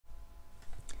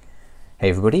Hey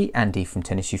everybody, Andy from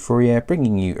Tennis Euphoria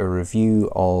bringing you a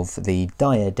review of the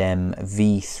Diadem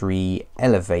V3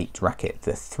 Elevate racket,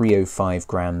 the 305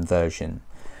 gram version.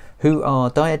 Who are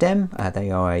Diadem?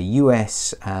 They are a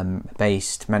US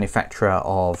based manufacturer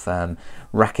of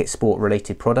racket sport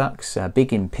related products,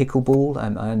 big in pickleball,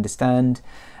 I understand.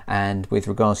 And with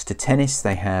regards to tennis,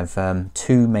 they have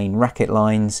two main racket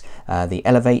lines, the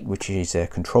Elevate, which is a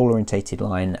control orientated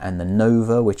line, and the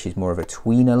Nova, which is more of a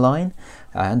tweener line.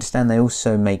 I understand they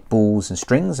also make balls and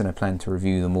strings, and I plan to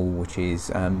review them all, which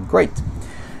is great.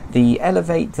 The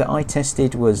Elevate that I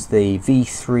tested was the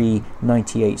V3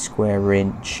 98 square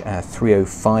inch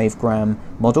 305 gram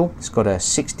model. It's got a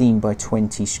 16 by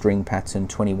 20 string pattern,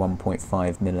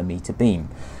 21.5 millimeter beam.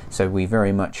 So we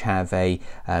very much have a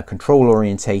control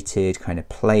orientated kind of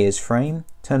player's frame. In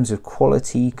terms of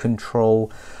quality control,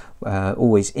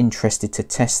 always interested to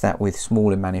test that with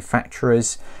smaller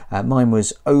manufacturers. Mine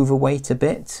was overweight a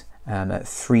bit, at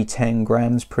 310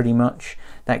 grams pretty much.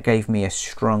 That gave me a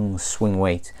strong swing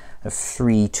weight of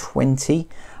 320.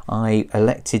 I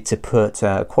elected to put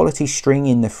a quality string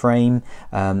in the frame.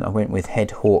 I went with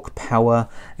Head Hawk Power.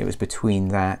 It was between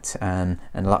that and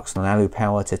Luxon Alu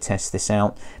Power to test this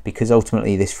out, because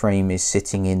ultimately this frame is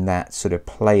sitting in that sort of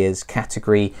players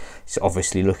category. It's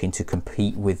obviously looking to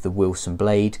compete with the Wilson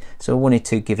blade, so I wanted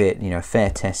to give it, a fair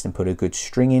test and put a good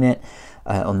string in it.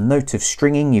 On the note of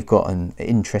stringing, you've got an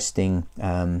interesting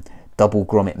double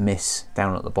grommet miss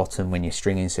down at the bottom when you're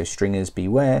stringing, so stringers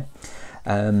beware.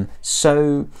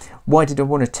 So why did I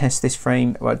want to test this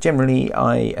frame? Well, generally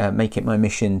I make it my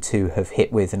mission to have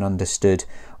hit with and understood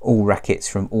all rackets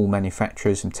from all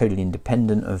manufacturers. I'm totally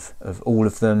independent of all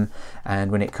of them,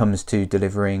 and when it comes to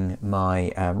delivering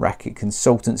my racket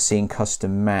consultancy and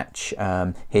custom match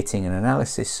hitting and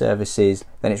analysis services,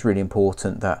 then it's really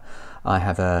important that I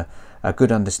have a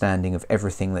good understanding of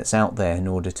everything that's out there in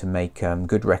order to make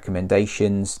good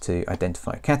recommendations, to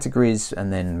identify categories,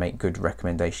 and then make good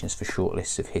recommendations for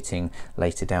shortlists of hitting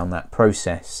later down that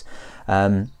process.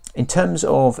 In terms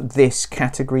of this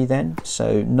category then,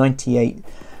 so 98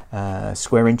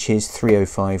 square inches,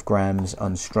 305 grams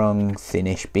unstrung,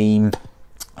 thinnish beam.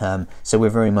 So we're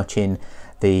very much in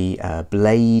the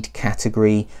blade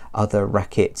category. Other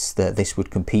rackets that this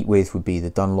would compete with would be the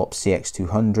Dunlop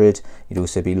CX200. You'd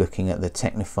also be looking at the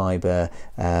Technofiber,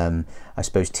 I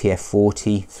suppose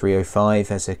TF40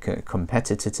 305 as a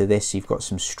competitor to this. You've got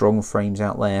some strong frames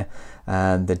out there.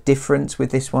 The difference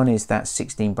with this one is that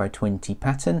 16 by 20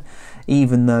 pattern,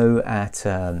 even though at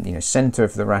center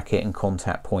of the racket and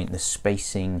contact point, the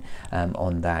spacing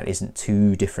on that isn't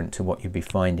too different to what you'd be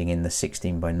finding in the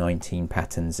 16 by 19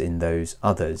 patterns in those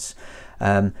others.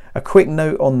 A quick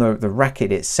note on the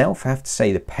racket itself. I have to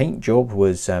say the paint job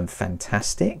was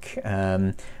fantastic.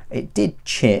 It did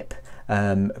chip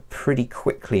pretty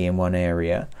quickly in one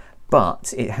area,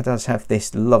 but it does have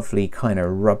this lovely kind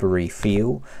of rubbery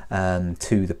feel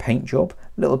to the paint job,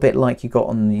 a little bit like you got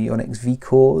on the Onyx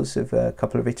V-Cores of a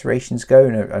couple of iterations ago,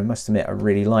 and I must admit I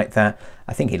really like that.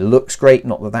 I think it looks great,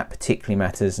 not that that particularly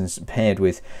matters, and paired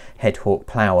with Head Hawk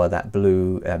Power, that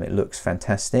blue, it looks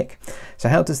fantastic. So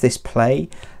how does this play?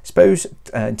 I suppose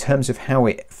in terms of how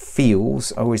it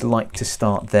feels, I always like to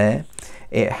start there.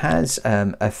 It has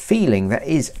a feeling that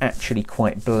is actually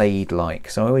quite blade-like.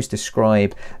 So I always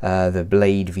describe the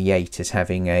Blade V8 as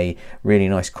having a really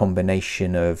nice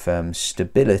combination of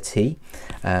stability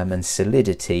and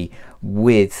solidity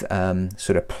with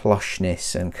sort of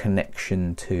plushness and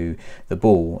connection to the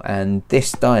ball. And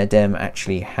this Diadem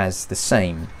actually has the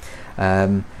same.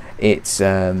 It's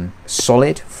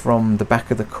solid from the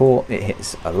back of the court. It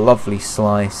hits a lovely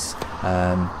slice.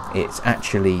 It's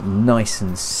actually nice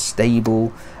and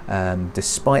stable.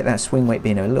 Despite that swing weight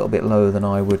being a little bit lower than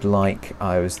I would like,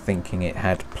 I was thinking it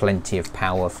had plenty of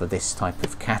power for this type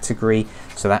of category.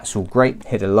 So that's all great.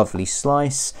 Hit a lovely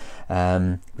slice.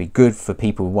 Be good for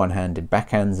people with one-handed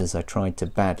backhands, as I tried to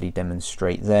badly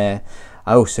demonstrate there.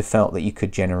 I also felt that you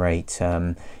could generate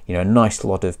a nice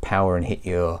lot of power and hit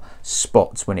your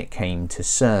spots when it came to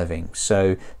serving.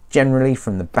 So generally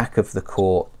from the back of the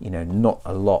court, not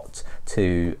a lot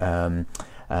to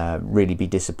really be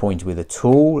disappointed with at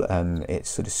all. It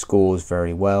sort of scores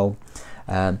very well.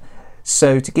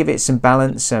 So to give it some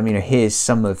balance, here's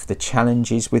some of the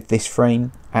challenges with this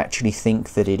frame. actually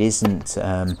think that it isn't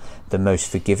the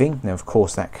most forgiving. Now, of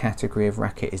course, that category of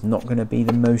racket is not going to be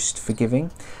the most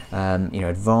forgiving. You know,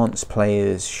 advanced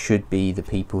players should be the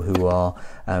people who are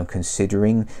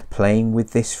considering playing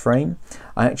with this frame.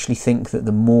 I actually think that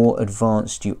the more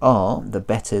advanced you are, the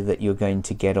better that you're going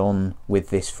to get on with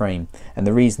this frame. And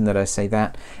the reason that I say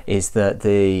that is that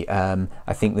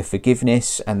I think the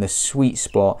forgiveness and the sweet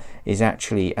spot is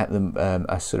actually at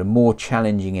a sort of more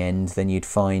challenging end than you'd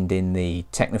find in the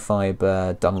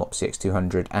Technofiber, Dunlop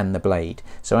CX200 and the blade.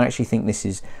 So I actually think this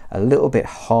is a little bit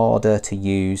harder to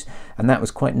use, and that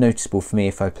was quite noticeable for me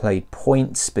if I played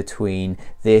points between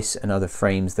this and other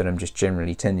frames that I'm just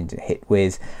generally tending to hit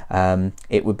with.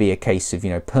 It would be a case of, you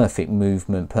know, perfect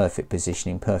movement, perfect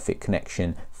positioning, perfect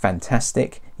connection,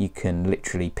 fantastic. You can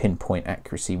literally pinpoint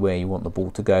accuracy where you want the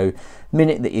ball to go.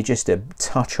 Minute that you're just a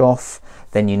touch off,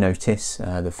 then you notice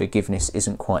the forgiveness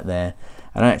isn't quite there.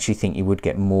 And I actually think you would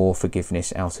get more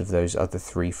forgiveness out of those other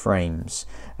three frames.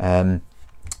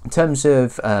 In terms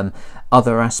of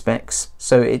other aspects,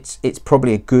 so it's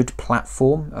probably a good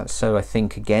platform. So I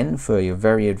think, again, for your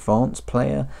very advanced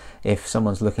player, if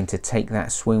someone's looking to take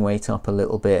that swing weight up a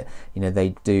little bit, you know,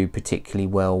 they do particularly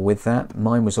well with that.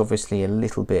 Mine was obviously a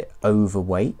little bit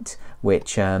overweight,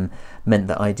 which meant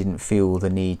that I didn't feel the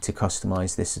need to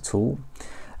customize this at all.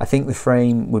 I think the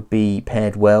frame would be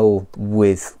paired well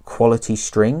with quality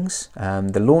strings.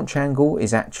 The launch angle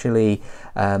is actually,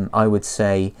 I would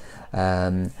say,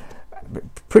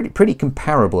 pretty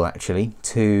comparable actually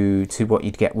to what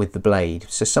you'd get with the blade.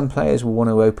 So some players will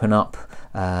want to open up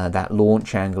that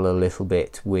launch angle a little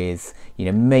bit with, you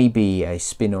know, maybe a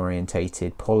spin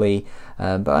orientated poly,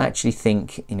 but I actually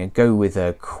think, you know, go with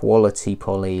a quality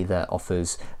poly that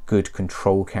offers good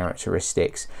control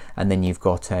characteristics, and then you've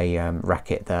got a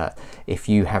racket that, if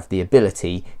you have the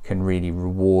ability, can really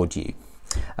reward you.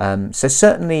 So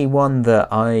certainly one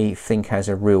that I think has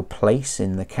a real place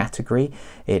in the category.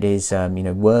 It is you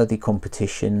know, worthy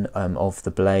competition of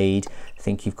the blade. I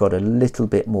think you've got a little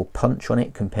bit more punch on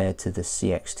it compared to the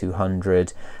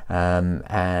CX200,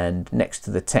 and next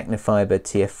to the Technofiber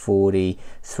TF40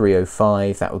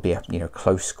 305, that would be a, you know,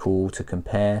 close call to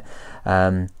compare.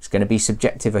 It's going to be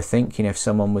subjective, I think. You know, if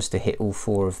someone was to hit all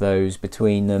four of those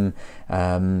between them,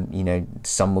 you know,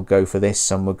 some would go for this,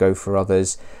 some would go for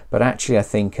others. But actually, I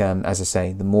think, as I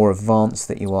say, the more advanced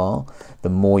that you are, the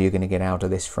more you're going to get out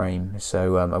of this frame.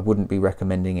 So I wouldn't be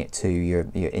recommending it to your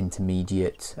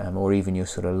intermediate or even your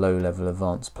sort of low-level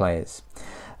advanced players.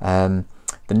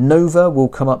 The Nova will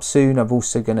come up soon. I'm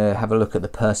also going to have a look at the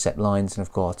Percept lines, and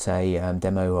I've got a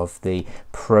demo of the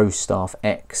Pro Staff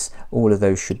X. All of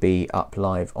those should be up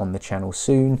live on the channel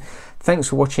soon. Thanks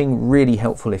for watching. Really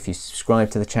helpful if you subscribe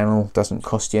to the channel. Doesn't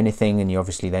cost you anything, and you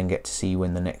obviously then get to see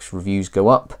when the next reviews go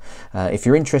up. If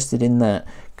you're interested in that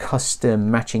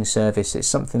custom matching service, it's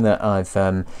something that I've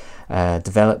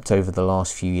developed over the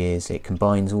last few years. It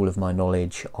combines all of my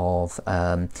knowledge of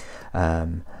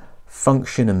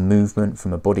function and movement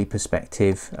from a body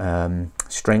perspective,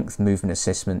 strength, movement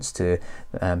assessments to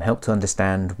help to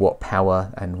understand what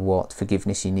power and what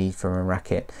forgiveness you need from a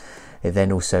racket. It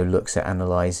then also looks at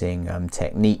analysing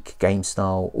technique, game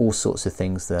style, all sorts of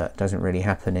things that doesn't really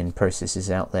happen in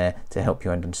processes out there to help you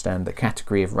understand the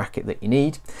category of racket that you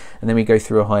need. And then we go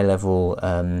through a high level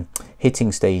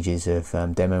hitting stages of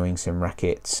demoing some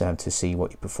rackets to see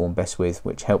what you perform best with,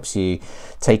 which helps you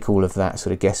take all of that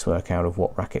sort of guesswork out of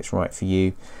what racket's right for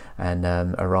you, and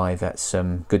arrive at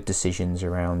some good decisions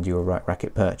around your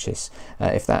racket purchase.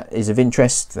 If that is of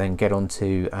interest, then get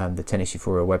onto the Tennis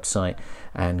Euphoria website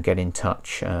and get in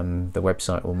touch. The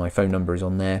website or my phone number is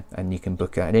on there, and you can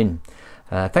book that in.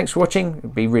 Thanks for watching.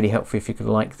 It'd be really helpful if you could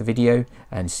like the video,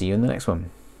 and see you in the next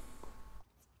one.